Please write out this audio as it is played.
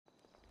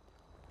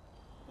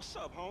What's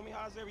up, homie?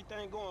 How's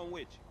everything going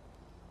with you?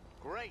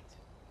 Great.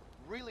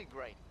 Really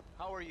great.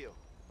 How are you?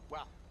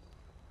 Well,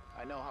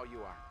 I know how you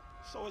are.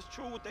 So it's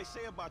true what they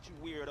say about you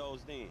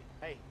weirdos then?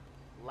 Hey,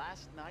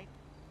 last night,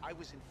 I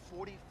was in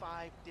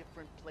 45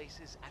 different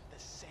places at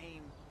the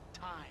same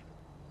time.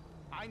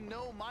 I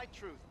know my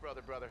truth,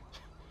 brother.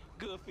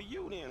 Good for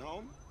you then,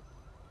 homie.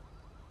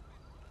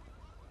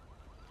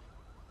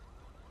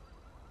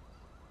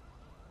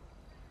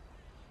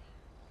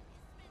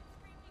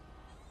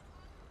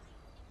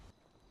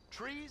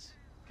 Trees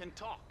can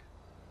talk,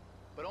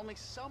 but only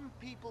some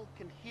people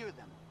can hear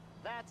them.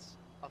 That's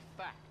a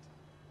fact.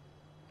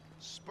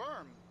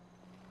 Sperm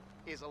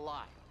is a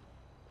lie.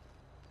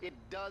 It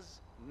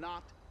does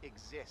not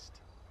exist.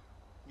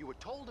 You were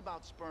told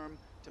about sperm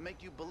to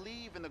make you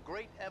believe in the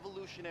great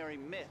evolutionary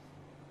myth.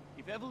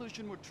 If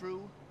evolution were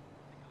true,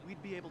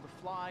 we'd be able to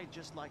fly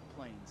just like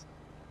planes.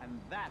 And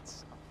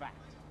that's a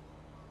fact.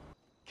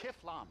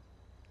 Kiflam.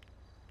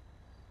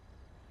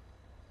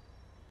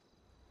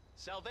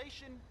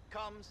 Salvation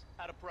comes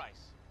at a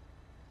price.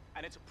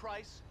 And it's a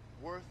price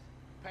worth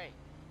paying.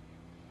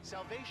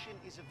 Salvation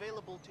is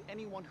available to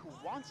anyone who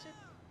wants it,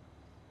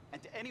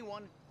 and to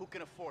anyone who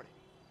can afford it.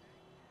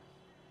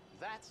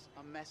 That's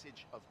a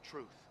message of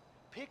truth.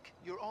 Pick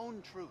your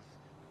own truth.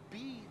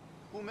 Be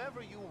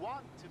whomever you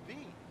want to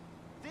be.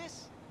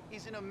 This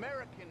is an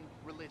American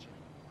religion,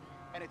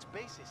 and its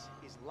basis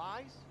is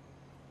lies,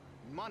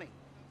 money,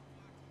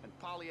 and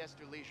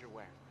polyester leisure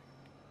wear.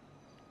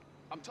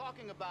 I'm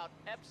talking about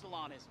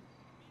Epsilonism.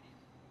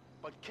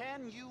 But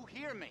can you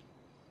hear me?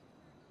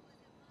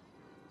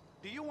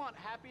 Do you want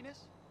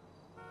happiness,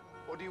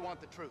 or do you want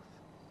the truth?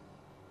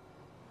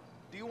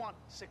 Do you want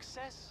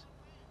success,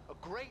 a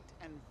great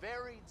and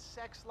varied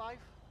sex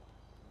life,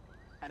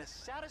 and a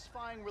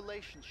satisfying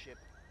relationship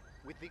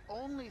with the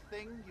only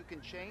thing you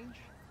can change,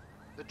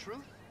 the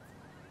truth?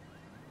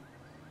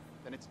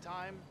 Then it's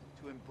time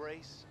to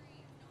embrace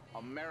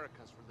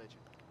America's religion.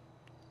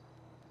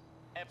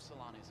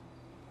 Epsilonism.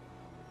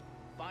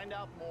 Find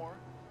out more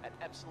at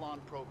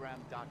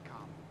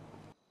EpsilonProgram.com.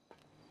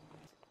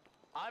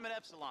 I'm an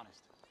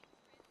Epsilonist.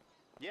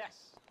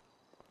 Yes,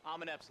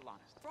 I'm an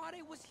Epsilonist.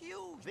 Friday was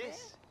huge, This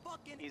man.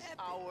 Fucking is epic.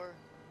 our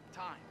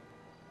time.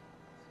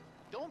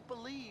 Don't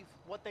believe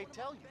what they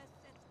tell you.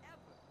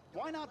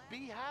 Why not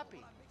be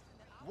happy?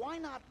 Why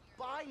not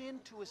buy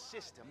into a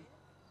system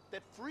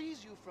that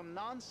frees you from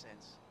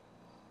nonsense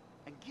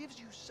and gives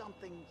you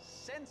something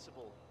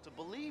sensible to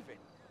believe in?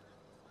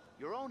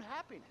 Your own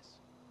happiness.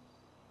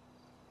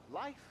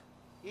 Life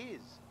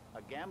is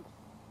a gamble.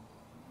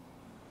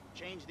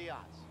 Change the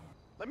odds.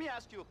 Let me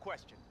ask you a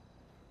question.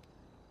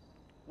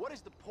 What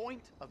is the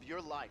point of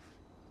your life?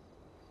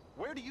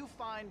 Where do you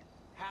find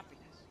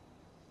happiness?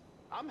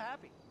 I'm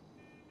happy.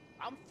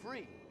 I'm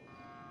free.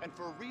 And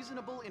for a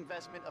reasonable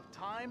investment of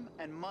time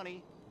and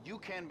money, you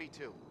can be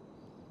too.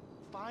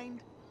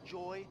 Find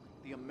joy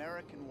the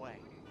American way.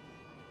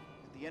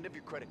 At the end of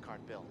your credit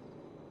card bill.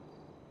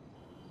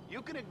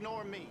 You can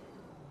ignore me,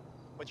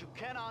 but you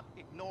cannot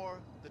ignore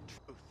the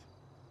truth.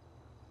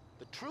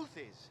 The truth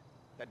is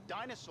that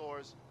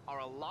dinosaurs are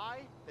a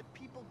lie that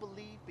people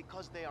believe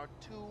because they are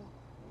too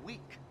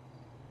weak.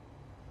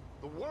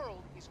 The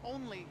world is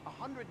only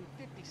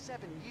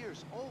 157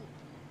 years old.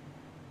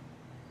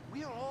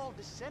 We are all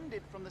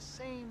descended from the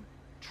same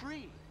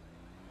tree.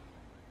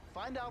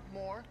 Find out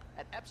more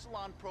at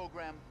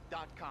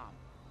EpsilonProgram.com.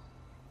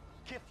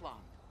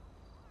 Kiflam.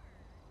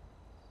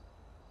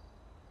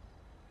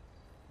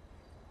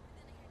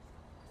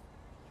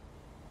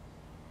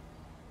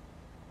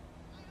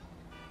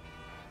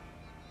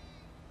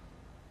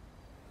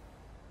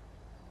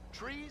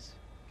 Trees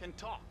can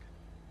talk,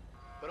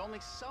 but only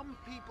some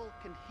people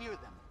can hear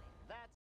them.